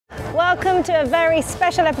Welcome to a very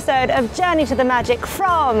special episode of Journey to the Magic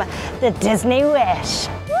from the Disney Wish.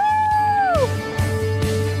 Woo!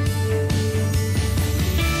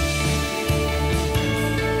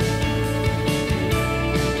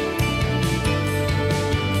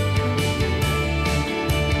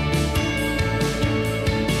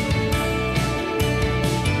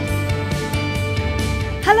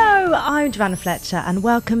 Hello, I'm Giovanna Fletcher and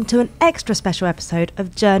welcome to an extra special episode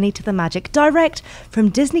of Journey to the Magic, direct from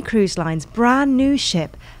Disney Cruise Line's brand new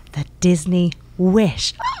ship, the Disney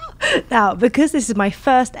Wish. Now, because this is my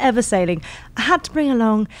first ever sailing, I had to bring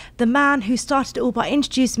along the man who started it all by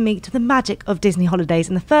introducing me to the magic of Disney holidays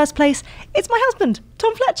in the first place. It's my husband,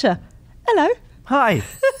 Tom Fletcher. Hello. Hi.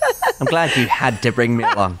 I'm glad you had to bring me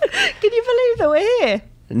along. Can you believe that we're here?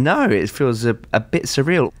 No, it feels a bit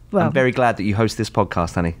surreal. Well, I'm very glad that you host this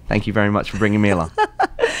podcast, honey. Thank you very much for bringing me along.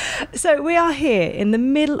 So we are here in the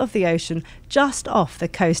middle of the ocean, just off the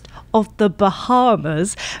coast of the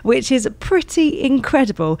Bahamas, which is pretty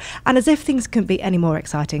incredible. And as if things couldn't be any more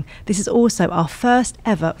exciting, this is also our first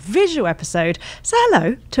ever visual episode. So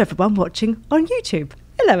hello to everyone watching on YouTube.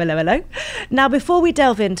 Hello, hello, hello. Now, before we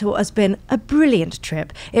delve into what has been a brilliant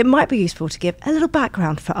trip, it might be useful to give a little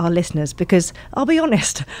background for our listeners because, I'll be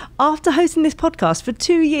honest, after hosting this podcast for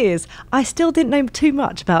 2 years, I still didn't know too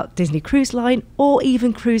much about Disney Cruise Line or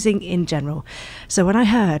even cruising in general. So when I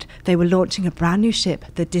heard they were launching a brand new ship,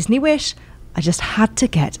 the Disney Wish, I just had to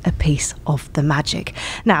get a piece of the magic.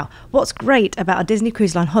 Now, what's great about a Disney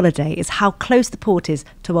Cruise Line holiday is how close the port is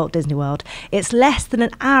to Walt Disney World. It's less than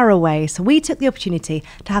an hour away, so we took the opportunity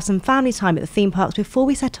to have some family time at the theme parks before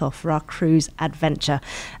we set off for our cruise adventure.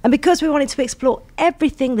 And because we wanted to explore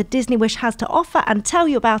everything the Disney Wish has to offer and tell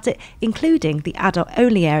you about it, including the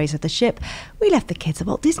adult-only areas of the ship, we left the kids at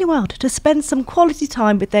Walt Disney World to spend some quality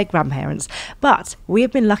time with their grandparents. But we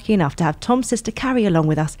have been lucky enough to have Tom's sister Carrie along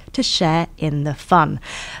with us to share in the fun.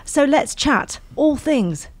 So let's chat all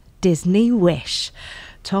things Disney Wish.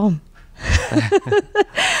 Tom,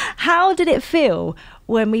 how did it feel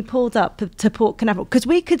when we pulled up to Port Canaveral? Because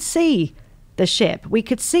we could see the ship, we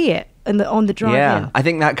could see it on the drive in. Yeah, I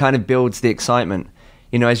think that kind of builds the excitement.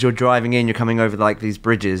 You know, as you're driving in, you're coming over like these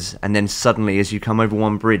bridges, and then suddenly as you come over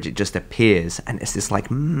one bridge, it just appears, and it's this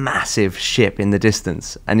like massive ship in the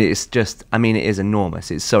distance. And it's just, I mean, it is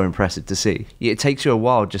enormous. It's so impressive to see. It takes you a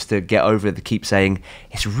while just to get over the keep saying,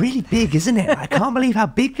 it's really big, isn't it? I can't believe how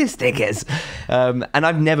big this thing is. And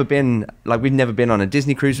we've never been on a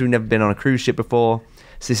Disney cruise. We've never been on a cruise ship before.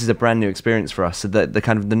 So this is a brand new experience for us. So the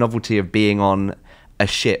kind of the novelty of being on a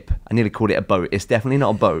ship, I nearly called it a boat. It's definitely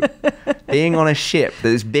not a boat. Being on a ship that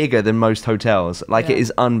is bigger than most hotels, it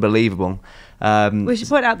is unbelievable. We should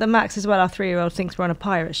point out that Max as well, our 3-year-old, thinks we're on a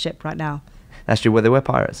pirate ship right now. That's true. Well, there were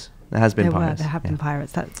pirates. There has been pirates. There have been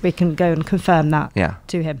pirates. We can go and confirm that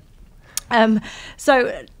to him.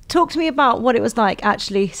 So talk to me about what it was like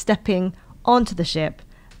actually stepping onto the ship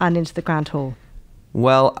and into the Grand Hall.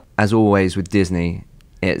 Well, as always with Disney,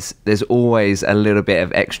 there's always a little bit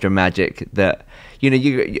of extra magic that, you know,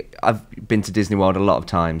 I've been to Disney World a lot of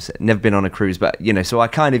times, never been on a cruise, but, you know, so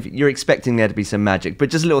you're expecting there to be some magic,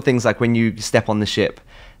 but just little things like when you step on the ship,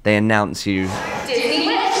 they announce you. Disney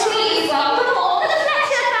Wish, please welcome all the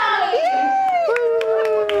Fletcher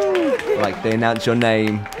family. Like they announce your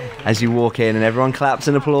name as you walk in and everyone claps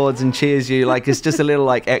and applauds and cheers you. Like it's just a little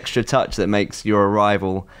like extra touch that makes your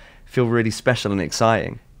arrival feel really special and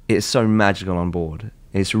exciting. It's so magical on board.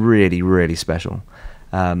 It's really, really special.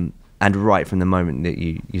 And right from the moment that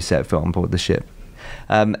you set foot on board the ship.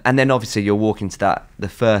 And then obviously you're walking to the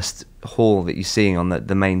first hall that you're seeing on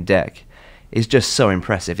the main deck is just so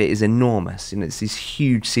impressive. It is enormous. You know, it's these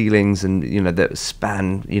huge ceilings and, you know, that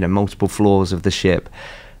span, you know, multiple floors of the ship.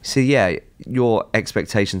 So yeah, your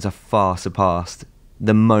expectations are far surpassed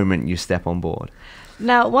the moment you step on board.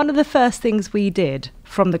 Now, one of the first things we did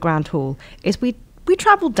from the Grand Hall is we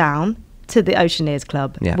travelled down to the Oceaneers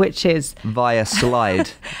Club, which is via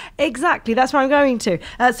slide. Exactly, that's where I'm going to.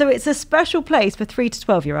 So it's a special place for 3 to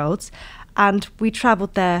 12-year-olds, and we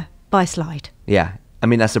travelled there by slide. Yeah, I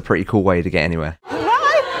mean that's a pretty cool way to get anywhere.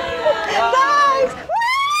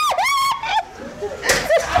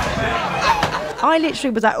 I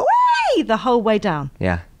literally was like, "Whee!" the whole way down.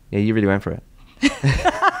 Yeah, you really went for it.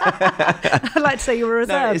 I'd like to say you were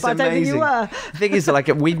reserved, but I don't think you were. The thing is, like,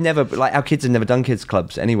 our kids have never done kids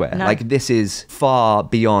clubs anywhere. No. Like, this is far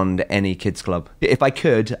beyond any kids club. If I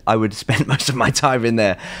could, I would spend most of my time in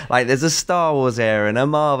there. Like, there's a Star Wars area and a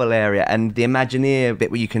Marvel area and the Imagineer bit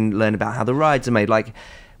where you can learn about how the rides are made. Like,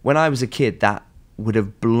 when I was a kid, that would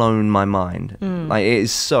have blown my mind. Like, it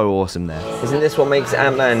is so awesome there. Isn't this what makes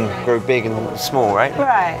Ant-Man grow big and small, right?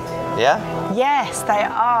 Right. Yeah? Yes, they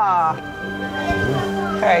are.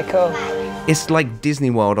 Very cool. It's like Disney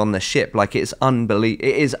World on the ship. Like, it is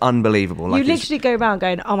unbelievable. Like, You literally go around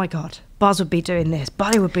going, oh my God, Buzz would be doing this,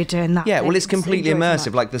 Buddy would be doing that. Yeah, well, it's completely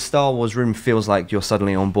immersive. Like, the Star Wars room feels like you're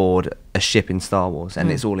suddenly on board a ship in Star Wars,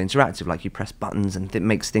 and it's all interactive. Like, you press buttons and it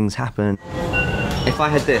makes things happen. If I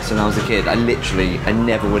had this when I was a kid, I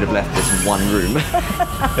never would have left this one room.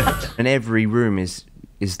 And every room is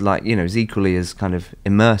like, you know, is equally as kind of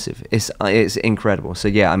immersive. It's incredible. So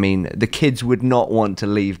yeah, I mean, the kids would not want to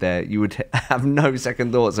leave there. You would have no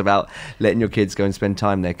second thoughts about letting your kids go and spend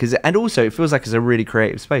time there. And also it feels like it's a really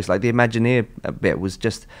creative space. Like the Imagineer bit was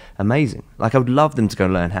just amazing. Like I would love them to go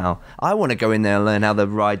and learn how. I want to go in there and learn how the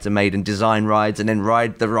rides are made and design rides and then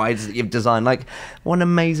ride the rides that you've designed. Like, what an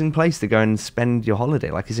amazing place to go and spend your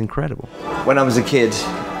holiday. Like, it's incredible. When I was a kid,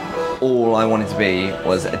 all I wanted to be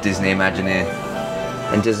was a Disney Imagineer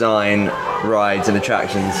and design rides and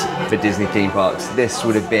attractions for Disney theme parks. This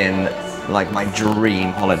would have been like my dream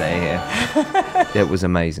holiday here. It was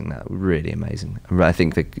amazing, that really amazing. I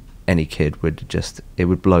think that any kid it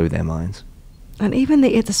would blow their minds. And even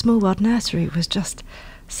the Small World nursery was just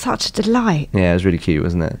such a delight. Yeah, it was really cute,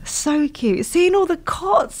 wasn't it? So cute. Seeing all the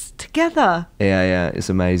cots together. Yeah, it's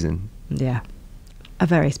amazing. Yeah, a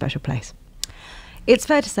very special place. It's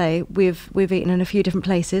fair to say we've eaten in a few different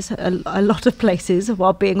places, a lot of places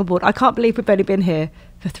while being aboard. I can't believe we've only been here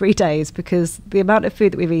for 3 days because the amount of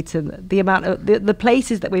food that we've eaten, the amount of the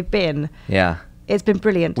places that we've been. Yeah. It's been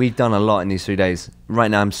brilliant. We've done a lot in these 3 days.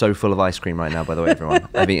 Right now, I'm so full of ice cream right now, by the way, everyone.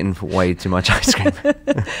 I've eaten way too much ice cream.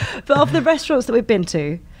 But of the restaurants that we've been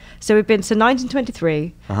to, so we've been to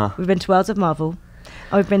 1923, we've been to Worlds of Marvel,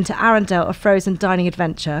 and we've been to Arendelle, a frozen dining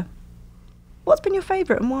adventure. What's been your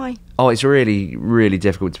favourite and why? Oh, it's really, really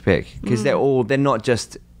difficult to pick because they're not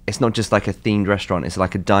just, it's not just like a themed restaurant, it's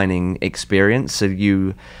like a dining experience.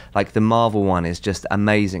 So like the Marvel one is just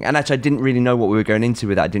amazing. And actually I didn't really know what we were going into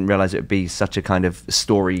with that. I didn't realise it would be such a kind of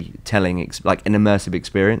storytelling, like an immersive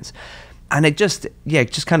experience. And it just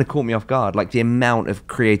kind of caught me off guard. Like the amount of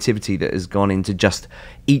creativity that has gone into just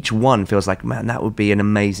each one feels like, man, that would be an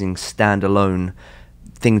amazing standalone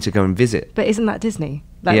thing to go and visit. But isn't that Disney?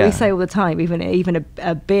 Like we say all the time, even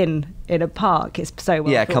a bin in a park is so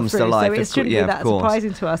well it comes to life. So it shouldn't be that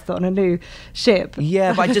surprising to us that on a new ship.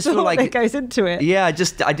 Yeah, but I just feel like it goes into it. Yeah,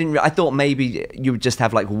 I thought maybe you would just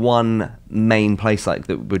have like one main place like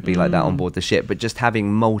that would be like that on board the ship, but just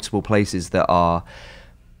having multiple places that are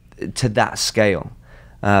to that scale.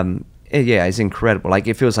 Yeah, it's incredible. Like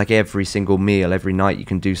it feels like every single meal, every night you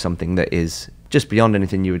can do something that is just beyond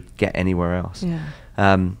anything you would get anywhere else. Yeah,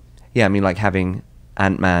 I mean, like having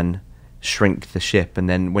Ant-Man shrink the ship, and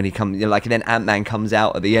then when he comes, then Ant-Man comes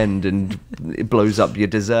out at the end and it blows up your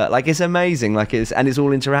dessert. Like it's amazing. Like it's all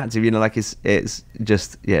interactive. Like it's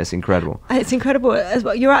just it's incredible. It's incredible as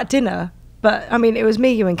well. You're at dinner, but I mean, it was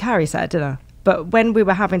me, you, and Carrie sat at dinner. But when we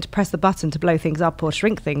were having to press the button to blow things up or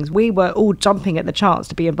shrink things, we were all jumping at the chance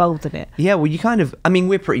to be involved in it. Yeah, well,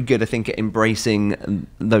 we're pretty good, I think, at embracing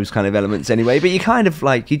those kind of elements anyway, but you kind of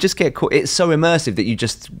you just get caught. It's so immersive that you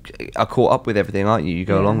just are caught up with everything, aren't you? You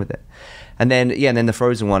go along with it. And then, then the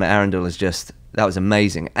Frozen one at Arendelle that was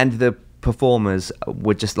amazing. And the performers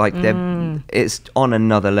were just it's on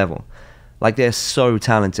another level. Like, they're so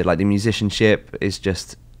talented. Like, the musicianship is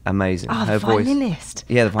just amazing. Oh, her violinist. Voice.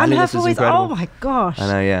 Yeah, the violinist was incredible. Oh my gosh. I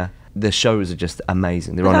know, yeah. The shows are just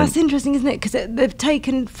amazing. That's interesting, isn't it? Because they've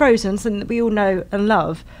taken Frozen, something that we all know and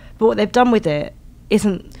love, but what they've done with it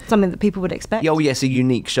isn't something that people would expect. Yeah, it's a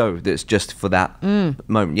unique show that's just for that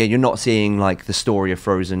moment. Yeah, you're not seeing like the story of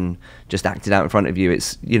Frozen just acted out in front of you.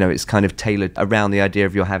 It's it's kind of tailored around the idea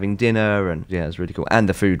of you're having dinner, and it's really cool. And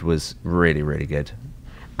the food was really, really good.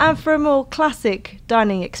 And for a more classic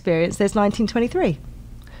dining experience, there's 1923.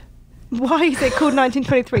 Why is it called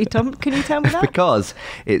 1923, Tom? Can you tell me that? Because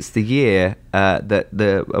it's the year that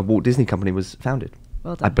the Walt Disney Company was founded.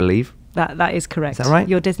 Well done. I believe. That is correct. Is that right?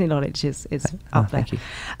 Your Disney knowledge is up there. Thank you.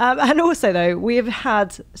 And also, though, we've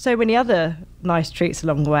had so many other nice treats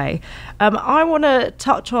along the way. I want to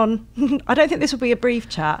touch on, I don't think this will be a brief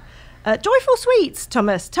chat, Joyful Sweets,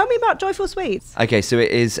 Thomas. Tell me about Joyful Sweets. Okay, so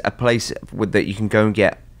it is a place that you can go and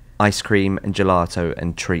get ice cream and gelato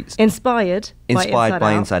and treats. Inspired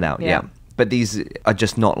by Inside Out, yeah. But these are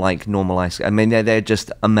just not like normal ice cream. I mean, they're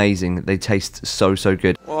just amazing. They taste so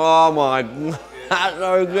good. Oh my, that's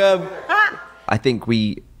so good. I think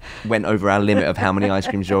we went over our limit of how many ice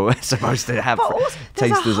creams you're supposed to have. But also,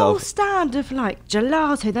 there's a whole stand of like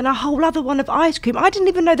gelato, then a whole other one of ice cream. I didn't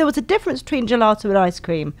even know there was a difference between gelato and ice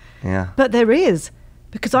cream. Yeah. But there is.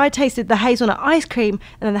 Because I tasted the hazelnut ice cream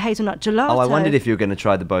and then the hazelnut gelato. Oh, I wondered if you were going to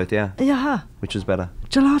try the both, yeah. Yeah. Which was better?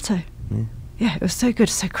 Gelato. Yeah, it was so good,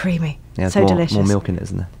 so creamy, Yeah, so delicious. more milk in it,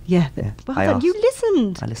 isn't there? Yeah. Yeah. Well I done. asked. You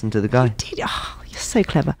listened. I listened to the guy. Did you? Oh, you're so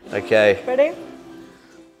clever. Okay. Ready?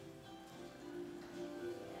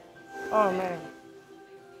 Oh man.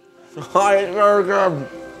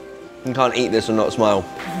 You can't eat this and not smile.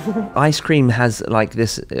 Ice cream has like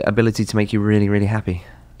this ability to make you really, really happy.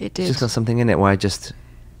 It did. It's just got something in it where it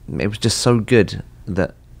was just so good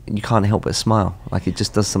that you can't help but smile. Like it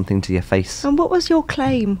just does something to your face. And what was your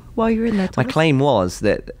claim while you were in there, My Thomas? claim was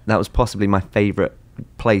that was possibly my favourite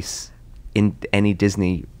place in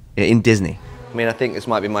Disney. I mean, I think this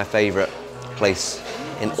might be my favourite place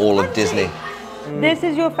in all of Disney. This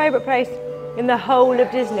is your favourite place in the whole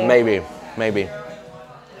of Disney? Maybe. I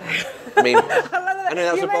mean, I know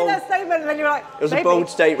that's you a made bold. that statement and you're like, It was a bold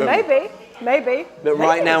statement. Maybe. But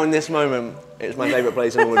right now, in this moment, it's my favourite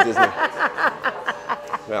place in all of Disney.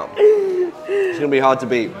 Well, it's going to be hard to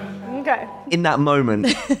beat. Okay. In that moment,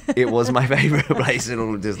 it was my favourite place in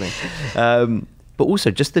all of Disney. But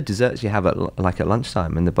also, just the desserts you have at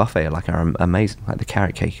lunchtime and the buffet are amazing. Like the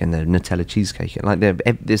carrot cake and the Nutella cheesecake. Like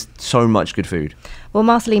there's so much good food. Well,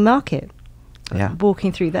 Marceline Market. Yeah.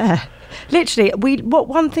 Walking through there. Literally,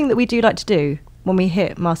 one thing that we do like to do when we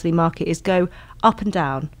hit Marceline Market is go up and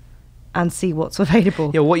down and see what's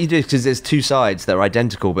available. Yeah, what you do is because there's two sides that are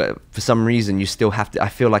identical, but for some reason you still have to. I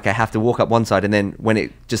feel like I have to walk up one side, and then when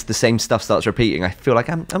the same stuff starts repeating, I feel like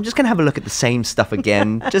I'm just gonna have a look at the same stuff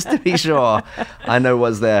again just to be sure I know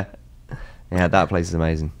what's there. Yeah, that place is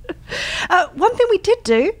amazing. One thing we did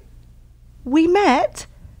do, we met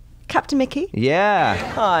Captain Mickey. Yeah.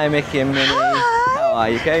 Hi, Mickey and Minnie. How are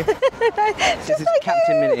you, okay? This is like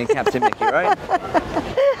Captain you. Minnie and Captain Mickey, right?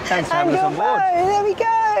 Thanks for having us on board. There we go.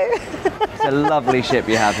 It's a lovely ship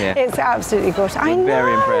you have here. It's absolutely gorgeous. I know.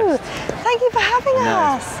 very impressed. Thank you for having No,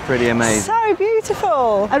 us. it's pretty amazing. So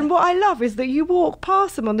beautiful. And what I love is that you walk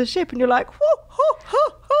past them on the ship and you're like, whoo, hoo,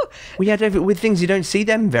 hoo, hoo. Well, yeah, with things you don't see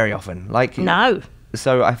them very often. Like No.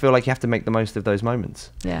 So I feel like you have to make the most of those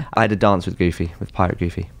moments. Yeah. I had a dance with Goofy, with Pirate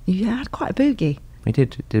Goofy. You had quite a boogie. We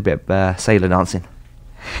did a bit of sailor dancing.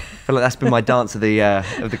 I feel like that's been my dance of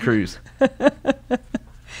the cruise.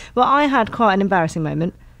 Well, I had quite an embarrassing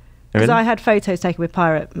moment. Because Really? I had photos taken with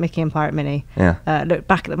Pirate Mickey and Pirate Minnie. Yeah. Looked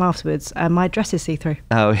back at them afterwards, and my dress is see-through.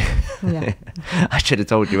 Oh, Yeah. I should have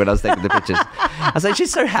told you when I was taking the pictures. I was like,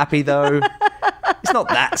 she's so happy though. It's not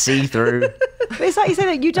that see-through. But it's like you say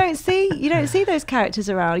that you don't see those characters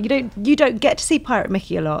around. You don't get to see Pirate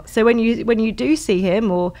Mickey a lot. So when you do see him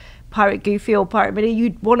or Pirate Goofy or Pirate Minnie,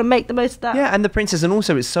 you want to make the most of that. Yeah, and the princess, and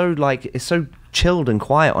also it's so chilled and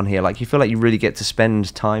quiet on here. Like you feel like you really get to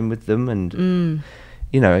spend time with them, and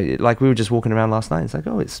you know, like we were just walking around last night. It's like,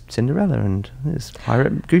 oh, it's Cinderella and it's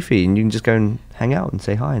Pirate Goofy, and you can just go and hang out and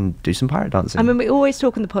say hi and do some pirate dancing. I mean, we always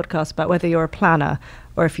talk in the podcast about whether you're a planner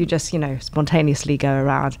or if you just, spontaneously go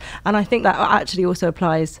around. And I think that actually also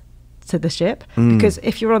applies to the ship, because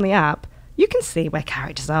if you're on the app, you can see where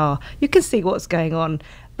characters are, you can see what's going on.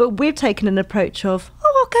 But we've taken an approach of,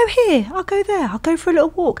 I'll go here, I'll go there, I'll go for a little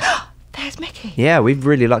walk. There's Mickey. Yeah, we've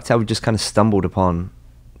really lucked out. We've just kind of stumbled upon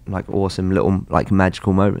like awesome little like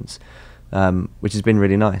magical moments, which has been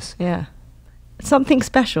really nice. Yeah. Something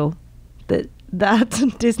special that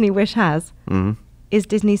Disney Wish has is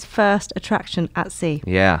Disney's first attraction at sea,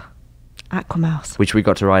 Yeah, AquaMouse. which we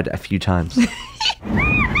got to ride a few times.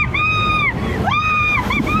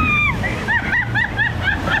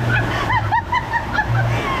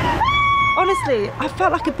 Honestly, I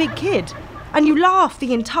felt like a big kid. And you laugh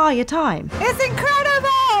the entire time. It's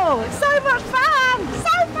incredible! So much fun!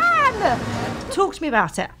 So fun! Talk to me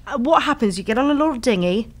about it. What happens? You get on a little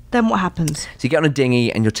dinghy, then what happens? So you get on a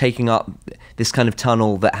dinghy and you're taking up this kind of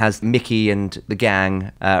tunnel that has Mickey and the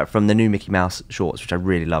gang from the new Mickey Mouse shorts, which I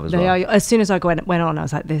really love as well. As soon as I went on, I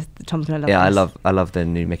was like, Tom's going to love Yeah, this. I love the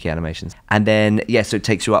new Mickey animations. And then, so it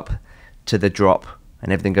takes you up to the drop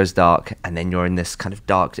and everything goes dark, and then you're in this kind of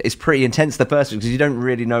dark... It's pretty intense the first one because you don't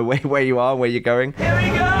really know where you are, where you're going. Here we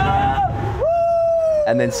go! Woo!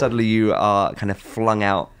 And then suddenly you are kind of flung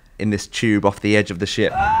out in this tube off the edge of the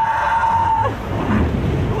ship.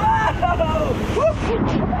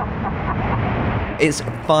 It's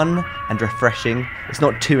fun and refreshing. It's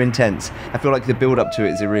not too intense. I feel like the build up to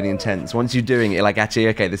it is really intense. Once you're doing it, you're like, actually,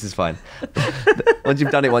 okay, this is fine. Once you've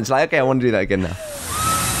done it once, you're like, okay, I want to do that again now.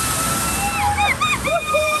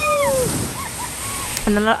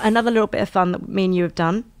 And another little bit of fun that me and you have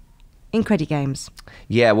done, Incredi Games.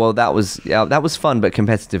 Yeah, well, that was fun, but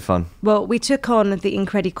competitive fun. Well, we took on the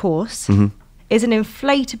Incredi course. It's an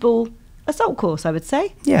inflatable assault course, I would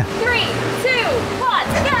say. Yeah. 3, 2, 1,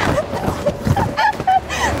 go!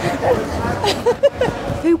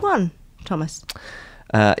 Who won, Thomas?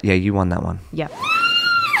 Yeah, you won that one. Yeah.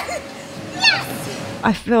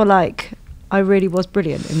 I feel like I really was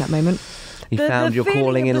brilliant in that moment. You found your feeling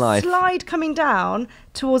calling of in the life. slide coming down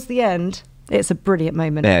towards the end. It's a brilliant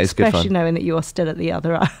moment. Yeah, it's good fun. Especially knowing that you are still at the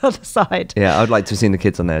other side. Yeah, I'd like to have seen the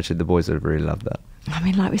kids on there. Actually, the boys would have really loved that. I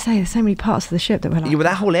mean, like we say, there's so many parts of the ship that we're like... Yeah, well,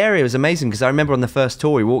 that whole area was amazing because I remember on the first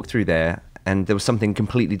tour we walked through there and there was something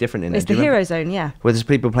completely different in it. It's the hero zone, yeah. Where there's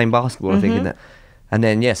people playing basketball, I think, in that. And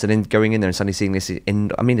then, yes, and then going in there and suddenly seeing this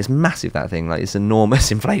I mean, it's massive, that thing. Like, it's enormous,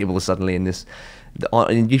 inflatable suddenly in this...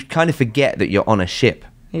 And you kind of forget that you're on a ship.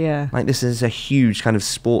 Yeah. Like, this is a huge kind of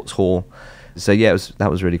sports hall. So, yeah,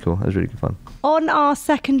 that was really cool. That was really good fun. On our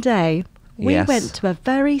second day, we Yes. went to a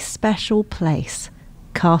very special place,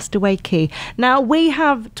 Castaway Cay. Now, we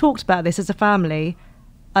have talked about this as a family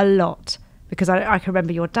a lot. Because I can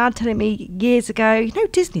remember your dad telling me years ago, you know,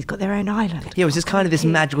 Disney's got their own island. Yeah, it was just kind of this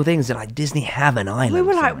magical thing. It's like, Disney have an island. We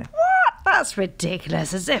were like, somewhere. what? That's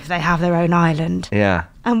ridiculous, as if they have their own island. Yeah.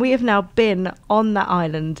 And we have now been on that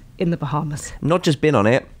island in the Bahamas. Not just been on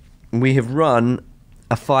it, we have run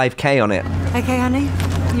a 5K on it. Okay, honey,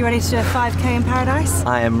 you ready to do a 5K in paradise?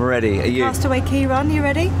 I am ready. Are you? Castaway Cay run, you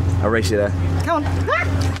ready? I'll race you there. Come on.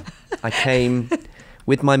 I came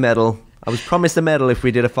with my medal. I was promised a medal if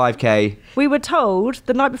we did a 5K. We were told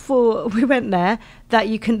the night before we went there that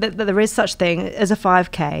that there is such thing as a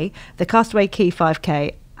 5K, the Castaway Cay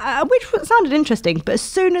 5K, which sounded interesting. But as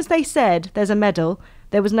soon as they said there's a medal,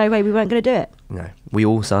 there was no way we weren't going to do it. No, we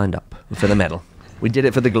all signed up for the medal. We did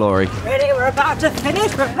it for the glory. Ready? We're about to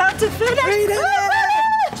finish. We're about to finish.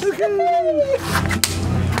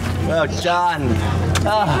 Well done.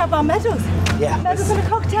 Ah, Grab our medals. yeah. Medals and a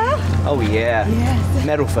cocktail. Oh yeah. Yes.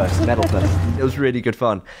 Medal first. Medal first. It was really good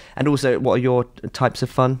fun. And also, what are your types of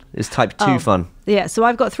fun? Is type 2 fun? Yeah, so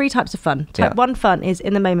I've got 3 types of fun. Type Yeah. 1 fun is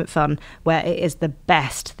in the moment fun, where it is the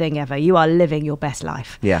best thing ever. You are living your best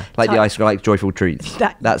life. Yeah, like the ice, like joyful treats.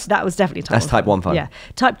 That was definitely type that's 1 type 1 fun. Yeah.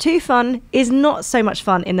 Type 2 fun is not so much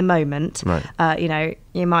fun in the moment. Right. You know,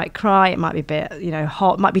 you might cry, it might be a bit, you know,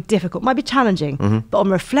 hot, might be difficult, might be challenging, but on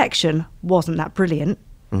reflection, wasn't that brilliant.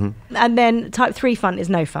 And then type 3 fun is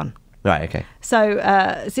no fun. Right. Okay. So,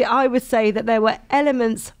 see, I would say that there were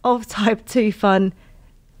elements of type 2 fun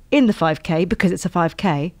in the 5K because it's a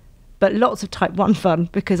 5K, but lots of type 1 fun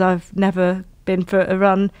because I've never been for a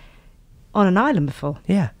run on an island before.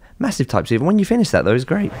 Yeah. Massive type 2. When you finish that, though, it's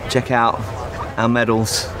great. Check out our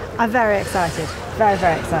medals. I'm very excited. Very,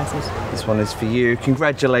 very excited. This one is for you.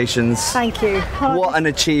 Congratulations. Thank you. What an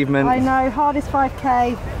achievement. I know, hardest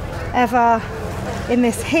 5K ever in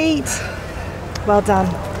this heat. Well done.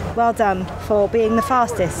 Well done for being the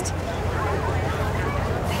fastest.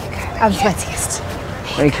 There you go. And sweatiest.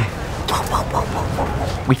 Thank you.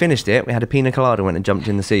 We finished it. We had a pina colada, went and jumped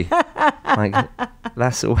in the sea. Like,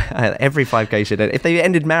 that's all. Every 5K should end. If they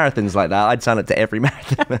ended marathons like that, I'd sign up to every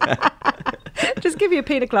marathon. Just give you a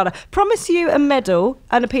pina colada. Promise you a medal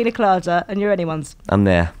and a pina colada, and you're anyone's. I'm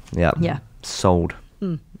there. Yeah. Yeah. Sold.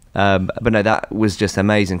 But no, that was just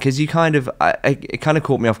amazing because you kind of, it kind of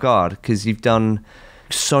caught me off guard because you've done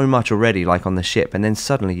so much already, like on the ship, and then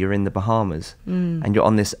suddenly you're in the Bahamas and you're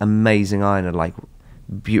on this amazing island, like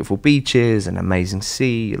beautiful beaches and amazing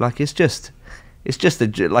sea. Like it's just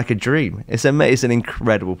like a dream. It's an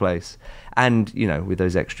incredible place, and you know, with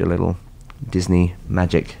those extra little Disney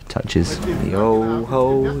magic touches. Yo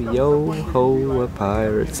ho, a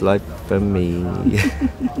pirate's life for me.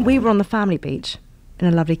 We were on the family beach in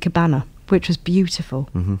a lovely cabana, which was beautiful.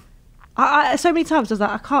 I so many times I was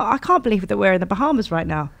like, I can't believe that we're in the Bahamas right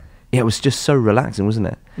now. Yeah, it was just so relaxing, wasn't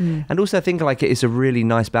it? And also I think like it's a really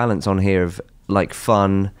nice balance on here of like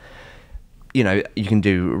fun. You know, you can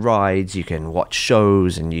do rides, you can watch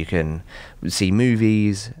shows, and you can see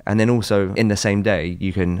movies, and then also in the same day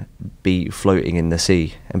you can be floating in the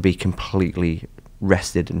sea and be completely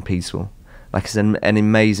rested and peaceful. Like it's an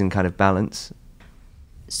amazing kind of balance.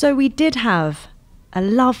 So we did have a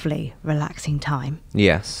lovely, relaxing time,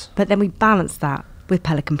 Yes. but then we balanced that with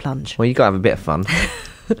Pelican Plunge. Well, you got to have a bit of fun.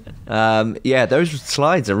 Yeah, those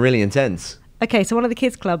slides are really intense. Okay, so one of the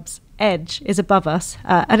kids' clubs, Edge, is above us,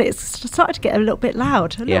 and it's started to get a little bit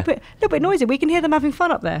loud, a little bit noisy. We can hear them having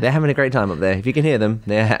fun up there. They're having a great time up there. If you can hear them,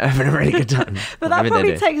 they're having a really good time. But that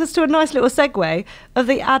probably takes us to a nice little segue of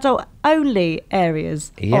the adult-only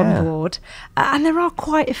areas on board, and there are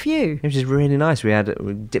quite a few. Which is really nice. We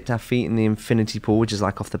dipped our feet in the infinity pool, which is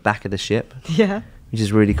like off the back of the ship. Yeah. Which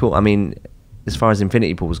is really cool. I mean, as far as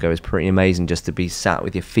infinity pools go, it's pretty amazing just to be sat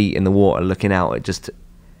with your feet in the water looking out at just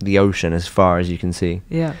the ocean as far as you can see.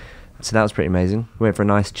 Yeah. So that was pretty amazing. We went for a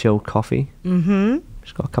nice chilled coffee. Mm-hmm.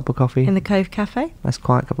 Just got a cup of coffee. In the Cove Cafe. Nice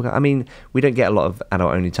quiet cup of coffee. I mean, we don't get a lot of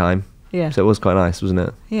adult only time Yeah. So it was quite nice, wasn't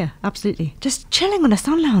it? Yeah, absolutely. Just chilling on a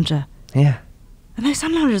sun lounger. Yeah. And those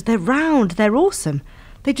sun loungers, they're round, they're awesome.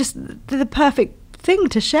 They're the perfect thing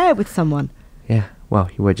to share with someone. Yeah. Well,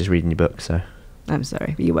 you were just reading your book, so. I'm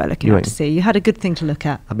sorry, but you were looking out to sea. You had a good thing to look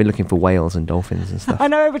at. I've been looking for whales and dolphins and stuff. I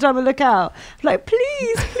know, every time I look out, I'm like,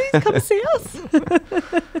 please come see us.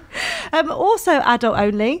 Also adult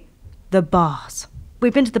only, the bars.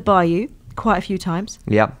 We've been to the Bayou quite a few times.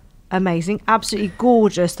 Yeah. Amazing, absolutely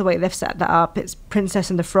gorgeous the way they've set that up. It's Princess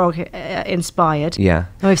and the Frog inspired. Yeah.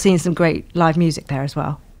 And we've seen some great live music there as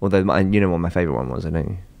well. Although, you know what my favourite one was, don't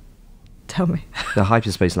you? Tell me. The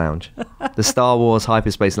Hyperspace Lounge. The Star Wars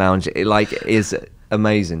Hyperspace Lounge, is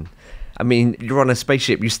amazing. I mean, you're on a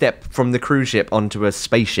spaceship. You step from the cruise ship onto a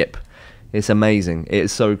spaceship. It's amazing.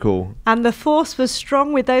 It's so cool. And the force was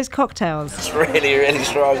strong with those cocktails. It's really, really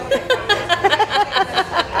strong.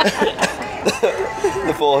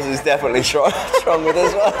 The force is definitely strong with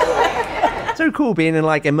as well. So cool being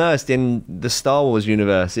immersed in the Star Wars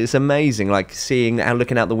universe. It's amazing, seeing and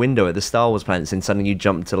looking out the window at the Star Wars planets, and suddenly you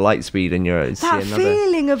jump to light speed and you're that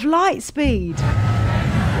feeling of light speed.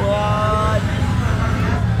 What?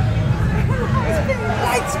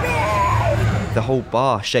 Light speed. The whole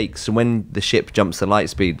bar shakes, and when the ship jumps to light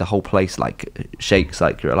speed, the whole place shakes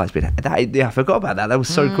like you're at light speed. I forgot about that. That was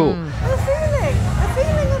so cool. The feeling of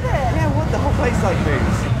it. Yeah, what the whole place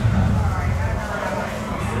moves.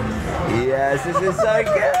 Yes, this is so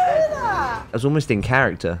good. I was almost in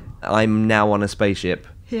character. I'm now on a spaceship.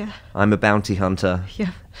 Yeah. I'm a bounty hunter.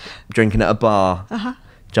 Yeah. Drinking at a bar. Uh-huh.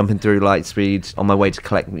 Jumping through light speed on my way to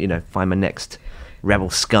collect, find my next rebel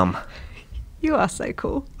scum. You are so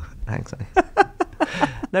cool. Thanks.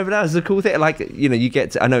 No, but that was a cool thing. You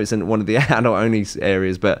get to, I know it's in one of the adult-only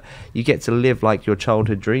areas, but you get to live your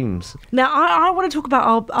childhood dreams. Now, I want to talk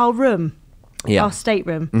about our room. Yeah. Our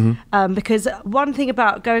stateroom. Because one thing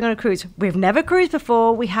about going on a cruise, we've never cruised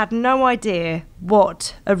before. We had no idea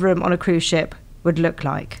what a room on a cruise ship would look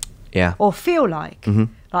like. Yeah. Or feel like.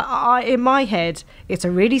 In my head, it's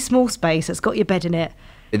a really small space that's got your bed in it.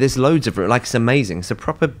 There's loads of room. It's amazing. It's a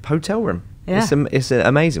proper hotel room. Yeah. It's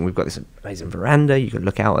amazing. We've got this amazing veranda. You can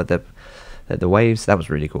look out at the waves. That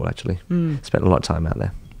was really cool, actually. Spent a lot of time out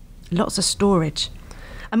there. Lots of storage.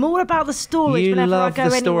 I'm all about the storage you whenever I love go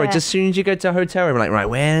the storage. anywhere. As soon as you go to a hotel room, right,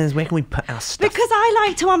 where can we put our stuff? Because I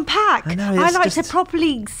like to unpack. I know, I like to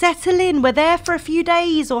properly settle in. We're there for a few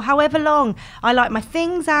days or however long. I like my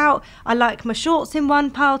things out. I like my shorts in one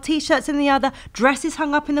pile, T-shirts in the other, dresses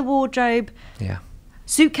hung up in the wardrobe. Yeah.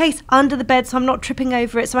 Suitcase under the bed so I'm not tripping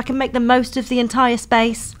over it, so I can make the most of the entire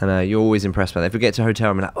space. I know, you're always impressed by that. If we get to a hotel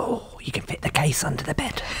room, I'm like, oh, you can fit the case under the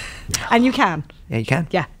bed. And you can. Yeah, you can.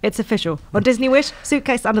 Yeah, it's official. On Disney Wish,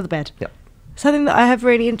 suitcase under the bed. Yep. Something that I have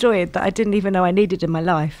really enjoyed that I didn't even know I needed in my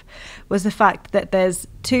life was the fact that there's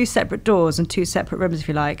two separate doors and two separate rooms, if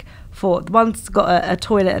you like. One's got a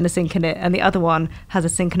toilet and a sink in it, and the other one has a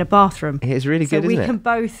sink and a bathroom. It's really good, isn't it? So we can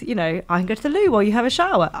both, I can go to the loo while you have a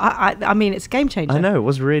shower. I mean, it's a game changer. I know, it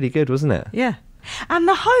was really good, wasn't it? Yeah. And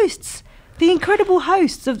the hosts, the incredible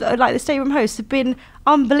hosts of the stateroom hosts have been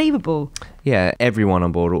unbelievable. Yeah, everyone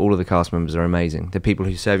on board, all of the cast members are amazing. The people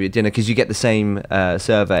who serve you at dinner, because you get the same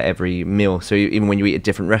server every meal. So even when you eat at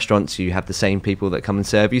different restaurants, you have the same people that come and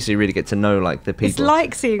serve you. So you really get to know the people. It's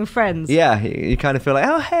like seeing friends. Yeah, you kind of feel like,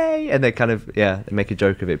 oh, hey. And they kind of, they make a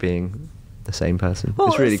joke of it being the same person. Well,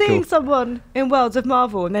 it's really seeing cool. someone in Worlds of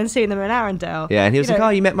Marvel and then seeing them in Arendelle. Yeah, and he was like, oh,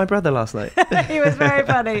 you met my brother last night. He was very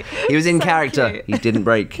funny. He was in So character. cute. He didn't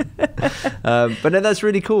break. But no, that's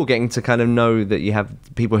really cool, getting to kind of know that you have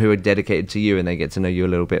people who are dedicated to you and they get to know you a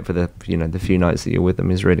little bit for the few nights that you're with them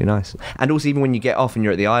is really nice. And also, even when you get off and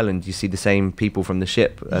you're at the island, you see the same people from the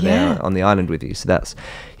ship there on the island with you. So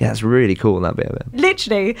that's really cool, that bit of it.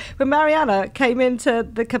 Literally, when Mariana came into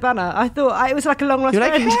the cabana, I thought it was like a long lost You're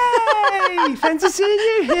like, friend. hey, fancy seeing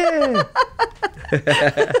you here.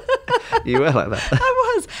 You were like that.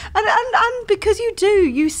 I was, and because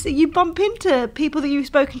you bump into people that you've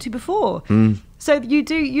spoken to before. So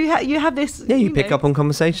you have this. Yeah, you pick up on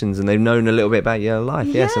conversations and they've known a little bit about your life.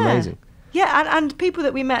 Yeah, it's amazing. Yeah, and people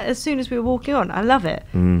that we met as soon as we were walking on. I love it.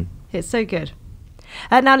 It's so good.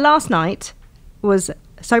 Now, last night was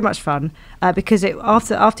so much fun because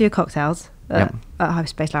after your cocktails at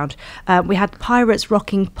Hyperspace Lounge, we had Pirates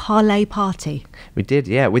rocking Parlay Party. We did,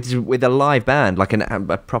 yeah, with a live band, like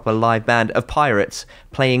a proper live band of pirates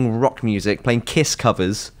playing rock music, playing Kiss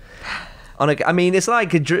covers. It's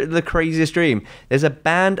like the craziest dream. There's a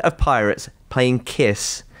band of pirates playing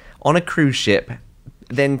Kiss on a cruise ship.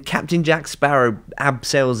 Then Captain Jack Sparrow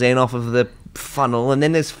abseils in off of the funnel, and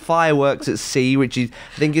then there's fireworks at sea,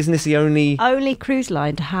 isn't this the only cruise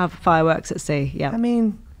line to have fireworks at sea? Yeah.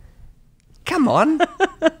 Come on.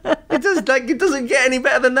 It doesn't get any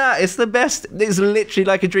better than that. It's the best. It's literally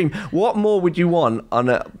like a dream. What more would you want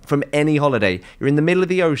from any holiday? You're in the middle of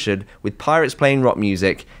the ocean with pirates playing rock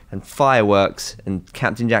music and fireworks and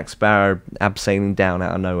Captain Jack Sparrow abseiling down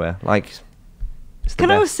out of nowhere. Like, it's the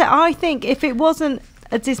Can I best. also say, I think if it wasn't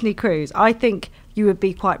a Disney cruise, I think you would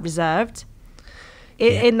be quite reserved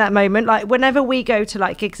in that moment. Like, whenever we go to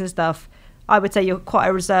like gigs and stuff, I would say you're quite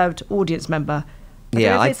a reserved audience member.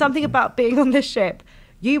 It's something about being on this ship.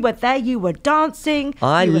 You were there, you were dancing,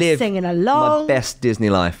 you were singing along. My best Disney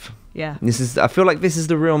life. Yeah. I feel like this is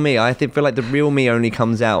the real me. Feel like the real me only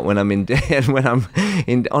comes out when I'm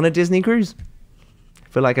on a Disney cruise. I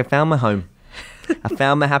feel like I found my home. I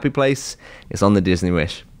found my happy place. It's on the Disney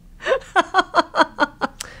Wish. I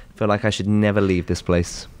feel like I should never leave this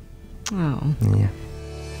place. Oh. Yeah.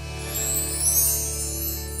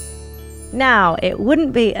 Now, it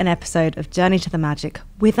wouldn't be an episode of Journey to the Magic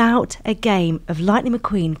without a game of Lightning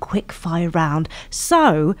McQueen quick fire round.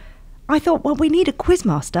 So I thought, well, we need a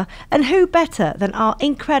quizmaster, and who better than our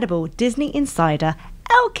incredible Disney insider,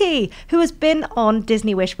 Elkie, who has been on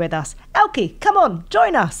Disney Wish with us. Elkie, come on,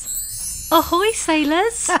 join us. Ahoy,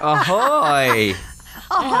 sailors! Ahoy!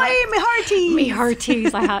 Ahoy, me hearties! Me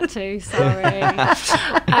hearties, I had to, sorry.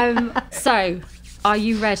 So, are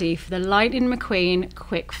you ready for the Lightning McQueen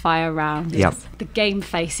quick fire round? Yep. The game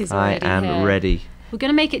face is already I am here. ready. We're going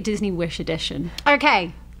to make it Disney Wish edition.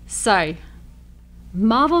 Okay, so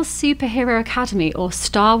Marvel Superhero Academy or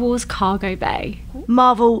Star Wars Cargo Bay?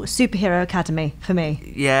 Marvel Superhero Academy for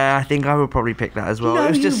me. Yeah, I think I would probably pick that as well. No, it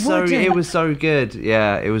was you just wouldn't. it was so good.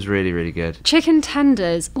 Yeah, it was really, really good. Chicken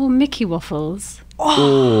tenders or Mickey waffles?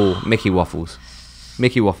 Oh, Mickey waffles.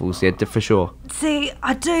 Mickey waffles, yeah, for sure. See,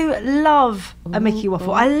 I do love a Mickey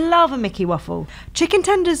waffle. I love a Mickey waffle. Chicken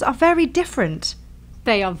tenders are very different.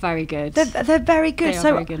 They are very good. They're very good. They are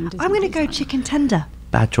So very good in Disney I'm going to go design. chicken tender.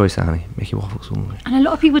 Bad choice, honey. Mickey waffles all the way. And a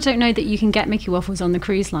lot of people don't know that you can get Mickey waffles on the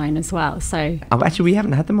cruise line as well. So Oh, actually, we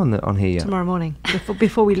haven't had them on here yet. Tomorrow morning,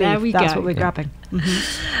 before we leave. There we That's go. what we're grabbing.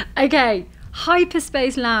 okay,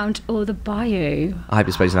 Hyperspace Lounge or the Bayou?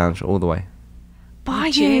 Hyperspace Lounge all the way.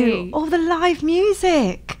 Bayou, Gee. all the live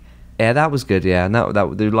music. Yeah, that was good. Yeah, and that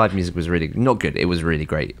the live music was really not good. It was really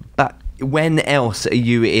great. But when else are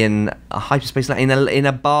you in a hyperspace in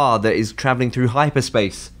a bar that is traveling through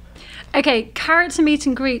hyperspace? Okay, character meet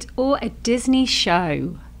and greet or a Disney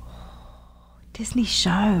show? Disney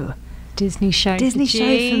show. Disney show. Disney for show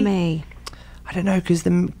G. for me. I don't know, because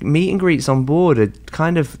the meet and greets on board are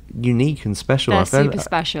kind of unique and special. They're I feel super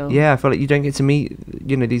special. Yeah, I feel like you don't get to meet,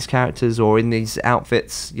 these characters or in these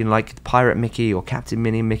outfits, like Pirate Mickey or Captain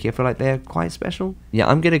Minnie and Mickey. I feel like they're quite special. Yeah,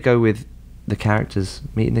 I'm going to go with the characters,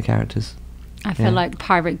 meeting the characters. I feel like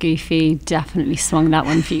Pirate Goofy definitely swung that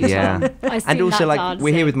one for you. Yeah. Tom. I seen And also, that we're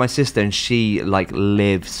here dancing. with my sister and she,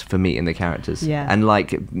 lives for meeting the characters. Yeah. And,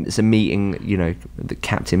 it's a meeting, the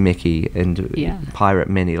Captain Mickey and Yeah. Pirate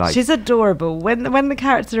Minnie. She's adorable. When the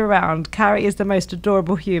characters are around, Carrie is the most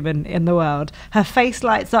adorable human in the world. Her face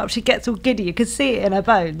lights up. She gets all giddy. You can see it in her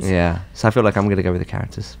bones. Yeah. So I feel like I'm going to go with the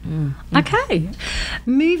characters. Okay.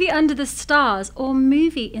 Movie Under the Stars or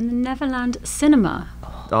movie in the Neverland Cinema?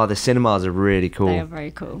 Oh, the cinemas are really cool. They are very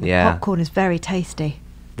cool. Yeah. Popcorn is very tasty.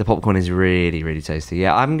 The popcorn is really, really tasty.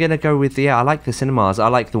 Yeah, I'm going to go with, I like the cinemas. I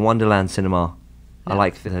like the Wonderland cinema. I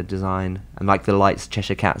like the design and the lights,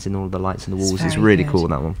 Cheshire Cats in all the lights in the walls. It's very really good. cool,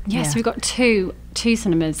 that one. Yes, Yeah. we've got two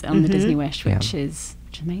cinemas on the Disney Wish, which is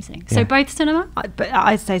amazing. So Yeah. both cinema? But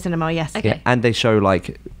I'd say cinema, yes. Okay. Yeah, and they show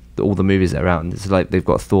all the movies that are out. And it's they've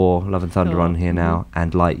got Thor, Love and Thunder Thor, on here now,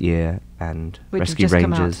 and Lightyear and Which Rescue have just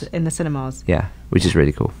come Rangers. out in the cinemas. Yeah, which is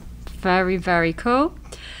really cool. Very, very cool.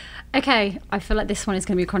 Okay, I feel like this one is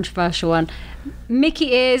going to be a controversial one.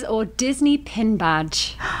 Mickey ears or Disney pin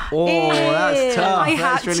badge? Oh, that's tough. I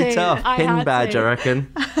That's had really to. tough. I Pin had badge, to. I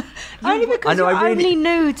reckon. Only because I know, you're I really- only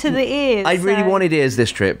new to the ears. I really so- wanted ears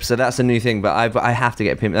this trip, so that's a new thing. But I have to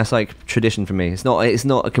get a pin. That's like tradition for me. It's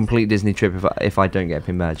not a complete Disney trip if I don't get a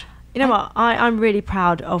pin badge. You know what? I'm really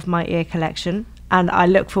proud of my ear collection, and I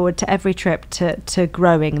look forward to every trip to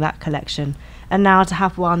growing that collection. And now to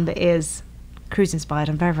have one that is cruise inspired,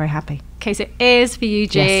 I'm very, very happy. Okay, so ears for you,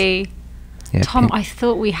 G. Yeah, Tom, pin- I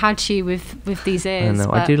thought we had you with these I ears. know.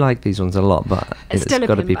 I but- do like these ones a lot, but It's it's still a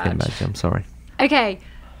got to pin be pin badge. badge. I'm sorry. Okay,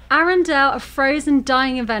 Arendelle, A Frozen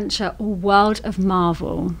Dying Adventure or World of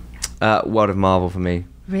Marvel? World of Marvel for me.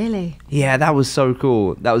 Really? Yeah, that was so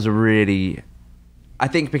cool. That was a really. I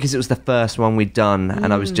think because it was the first one we'd done,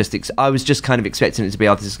 and I was just kind of expecting it to be,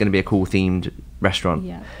 this is going to be a cool themed restaurant.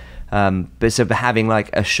 Yeah. But so having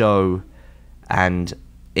a show and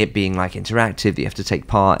it being interactive that you have to take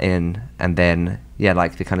part in, and then yeah,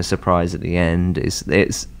 like the kind of surprise at the end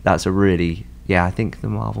that's a really, yeah, I think the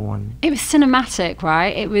Marvel one. It was cinematic,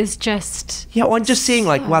 right? It was just... Yeah, well, I'm just seeing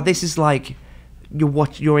like, wow, this is like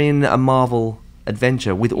you're in a Marvel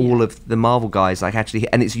adventure with all of the Marvel guys, like actually,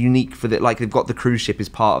 and it's unique for like they've got the cruise ship as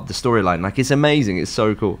part of the storyline. Like it's amazing. It's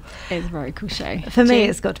so cool. It's a very cool show. For me,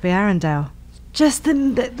 it's got to be Arendelle. Just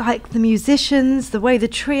the musicians, the way the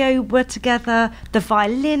trio were together, the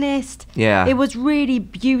violinist. Yeah, it was really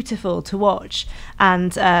beautiful to watch,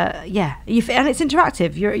 and and it's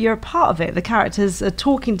interactive. You're a part of it. The characters are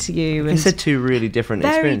talking to you. It's a two really different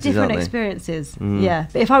very experiences, different aren't they? experiences. Yeah,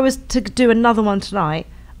 but if I was to do another one tonight,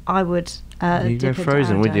 I would. You go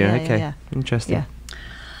Frozen, would you? Yeah, okay, yeah. Interesting. Yeah.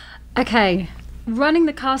 Okay, running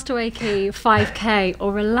the Castaway Cay 5K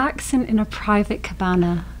or relaxing in a private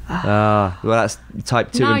cabana. Well, that's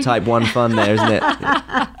type 2 and type 1 fun there, isn't it?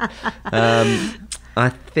 I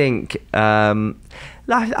think I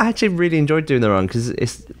actually really enjoyed doing the run because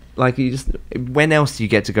it's like when else do you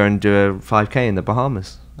get to go and do a 5K in the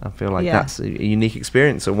Bahamas? I feel like that's a unique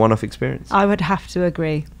experience, a one-off experience. I would have to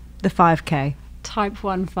agree. The 5K. Type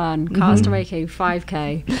 1 fun, Castaway Cay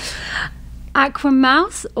 5K.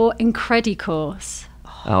 AquaMouse or Incredicourse?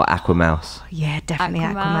 Oh, AquaMouse. Yeah, definitely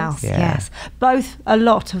AquaMouse. Yeah. Yes, both a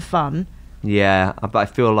lot of fun. Yeah, but I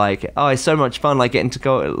feel like it's so much fun, like getting to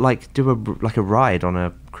go do a ride on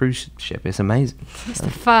a cruise ship. It's amazing. It's the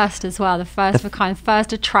first as well, the first of a kind,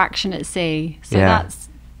 first attraction at sea. So that's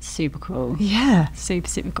super cool. Yeah,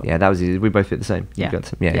 super cool. Yeah, that was easy. We both did the same. Yeah. You got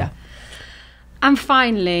some, yeah. And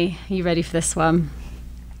finally, are you ready for this one?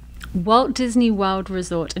 Walt Disney World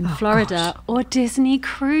Resort in Florida or Disney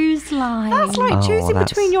Cruise Line? That's like choosing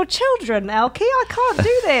between your children, Elkie. I can't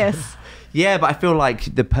do this. Yeah, but I feel like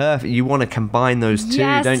you want to combine those two,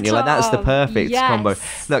 don't you? Like that's the perfect combo.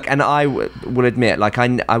 Look, and I will admit, like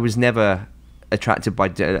I was never attracted by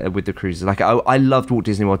with the cruises. Like I loved Walt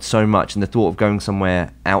Disney World so much, and the thought of going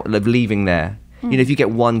somewhere out, of leaving there. You know, if you get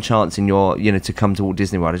one chance in your, to come to Walt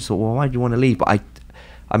Disney World, I just thought, well, why do you want to leave? But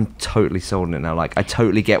I'm totally sold on it now. Like I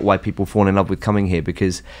totally get why people fall in love with coming here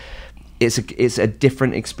because it's a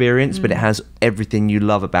different experience, but it has everything you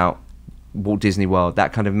love about Walt Disney World,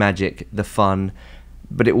 that kind of magic, the fun,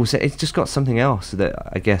 but it's just got something else that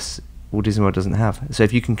I guess Walt Disney World doesn't have. So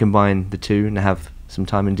if you can combine the two and have some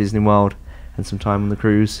time in Disney World and some time on the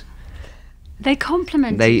cruise, they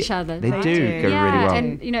complement each other. They do go really well.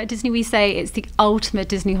 And at Disney we say it's the ultimate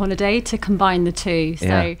Disney holiday to combine the two.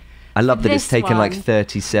 So I love that it's taken like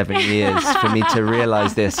 37 years for me to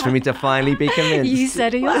realise this, for me to finally be convinced. You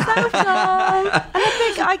said it yourself, John.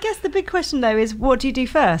 And I guess the big question though is, what do you do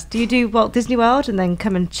first? Do you do Walt Disney World and then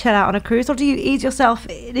come and chill out on a cruise, or do you ease yourself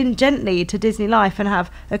in gently to Disney life and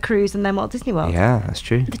have a cruise and then Walt Disney World? Yeah, that's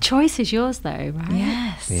true. The choice is yours though, right?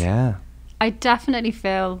 Yes. Yeah. I definitely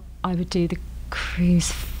feel I would do the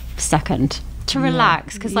cruise second. To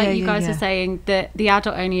relax, because you guys are saying that the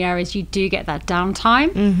adult only areas you do get that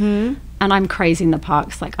downtime, and I'm crazy in the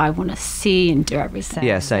parks. Like I want to see and do everything.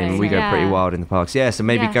 Yeah, same. We go pretty wild in the parks. Yeah, so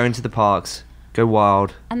maybe go into the parks, go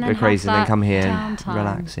wild, and go crazy, and then come here and downtime.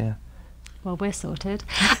 relax. Yeah. Well, we're sorted.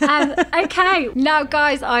 Okay, now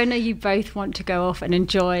guys, I know you both want to go off and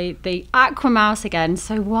enjoy the AquaMouse again.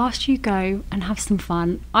 So whilst you go and have some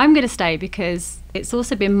fun, I'm going to stay because it's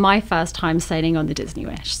also been my first time sailing on the Disney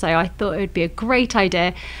Wish. So I thought it would be a great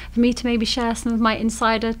idea for me to maybe share some of my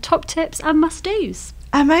insider top tips and must-dos.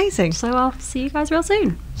 Amazing. So I'll see you guys real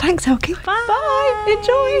soon. Thanks, Elkie. Bye.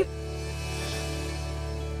 Enjoy.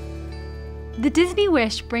 The Disney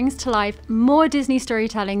Wish brings to life more Disney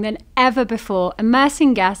storytelling than ever before,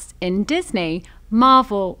 immersing guests in Disney,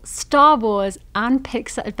 Marvel, Star Wars, and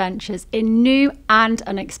Pixar adventures in new and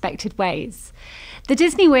unexpected ways. The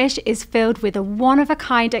Disney Wish is filled with a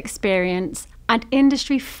one-of-a-kind experience and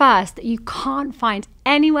industry first that you can't find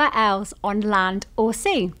anywhere else on land or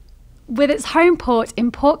sea. With its home port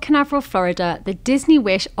in Port Canaveral, Florida, the Disney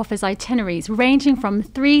Wish offers itineraries ranging from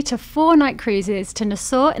 3 to 4 night cruises to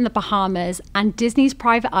Nassau in the Bahamas and Disney's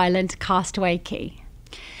private island, Castaway Cay.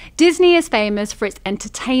 Disney is famous for its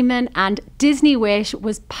entertainment, and Disney Wish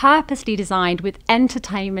was purposely designed with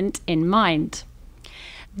entertainment in mind.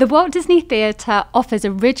 The Walt Disney Theatre offers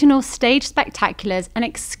original stage spectaculars and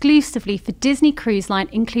exclusively for Disney Cruise Line,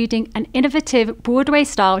 including an innovative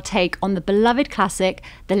Broadway-style take on the beloved classic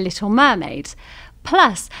The Little Mermaid,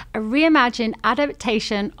 plus a reimagined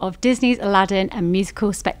adaptation of Disney's Aladdin and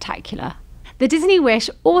musical spectacular. The Disney Wish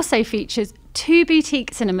also features 2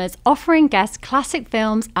 boutique cinemas offering guests classic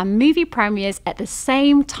films and movie premieres at the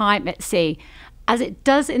same time at sea, as it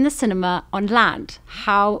does in the cinema on land.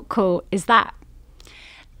 How cool is that?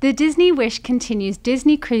 The Disney Wish continues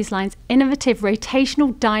Disney Cruise Line's innovative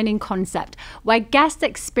rotational dining concept, where guests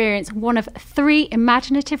experience one of 3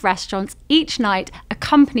 imaginative restaurants each night,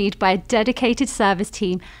 accompanied by a dedicated service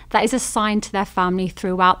team that is assigned to their family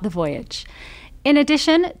throughout the voyage. In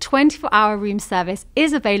addition, 24-hour room service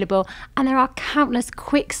is available, and there are countless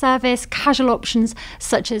quick service casual options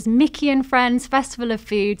such as Mickey and Friends Festival of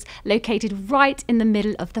Foods, located right in the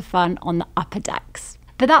middle of the fun on the upper decks.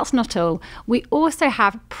 But that's not all. We also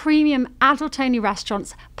have premium adult-only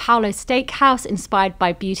restaurants, Paolo Steakhouse, inspired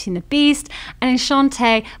by Beauty and the Beast, and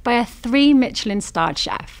Enchanté by a 3 Michelin-starred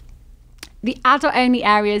chef. The adult-only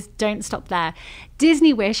areas don't stop there.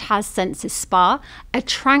 Disney Wish has Senses Spa, a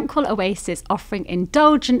tranquil oasis offering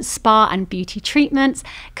indulgent spa and beauty treatments,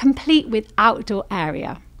 complete with outdoor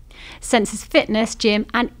area. Senses Fitness Gym,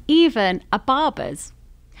 and even a barber's.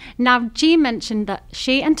 Now, G mentioned that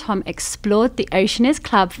she and Tom explored the Oceaneer's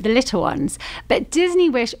Club for the little ones, but Disney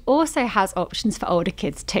Wish also has options for older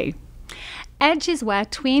kids too. Edge is where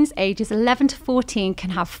tweens ages 11 to 14 can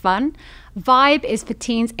have fun. Vibe is for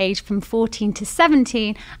teens aged from 14 to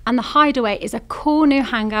 17, and the Hideaway is a cool new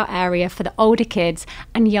hangout area for the older kids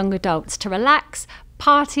and young adults to relax,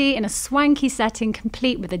 party in a swanky setting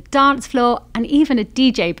complete with a dance floor and even a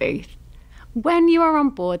DJ booth. When you are on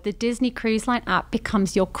board, the Disney Cruise Line app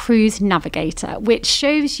becomes your cruise navigator, which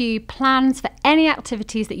shows you plans for any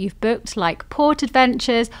activities that you've booked, like port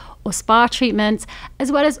adventures or spa treatments,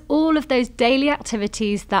 as well as all of those daily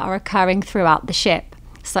activities that are occurring throughout the ship,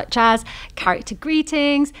 such as character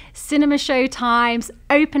greetings, cinema show times,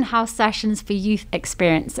 open house sessions for youth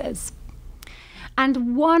experiences.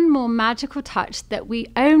 And one more magical touch that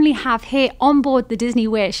we only have here on board the Disney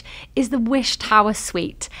Wish is the Wish Tower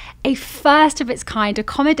Suite, a first of its kind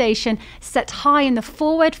accommodation set high in the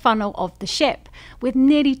forward funnel of the ship, with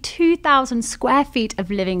nearly 2,000 square feet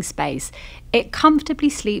of living space. It comfortably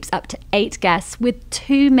sleeps up to 8 guests with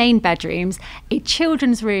 2 main bedrooms, a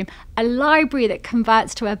children's room, a library that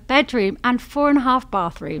converts to a bedroom, and 4.5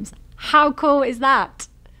 bathrooms. How cool is that?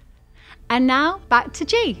 And now back to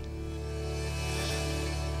G.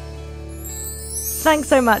 Thanks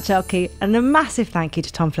so much, Elkie, and a massive thank you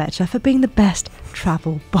to Tom Fletcher for being the best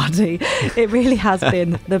travel buddy. It really has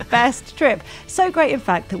been the best trip. So great, in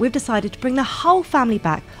fact, that we've decided to bring the whole family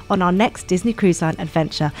back on our next Disney Cruise Line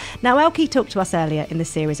adventure. Now, Elkie talked to us earlier in the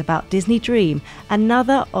series about Disney Dream,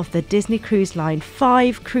 another of the Disney Cruise Line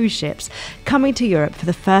 5 cruise ships coming to Europe for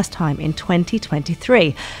the first time in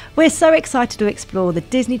 2023. We're so excited to explore the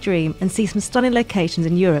Disney Dream and see some stunning locations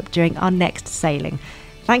in Europe during our next sailing.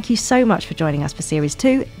 Thank you so much for joining us for Series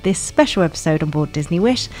 2, this special episode on board Disney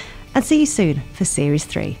Wish, and see you soon for Series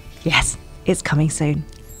 3. Yes, it's coming soon.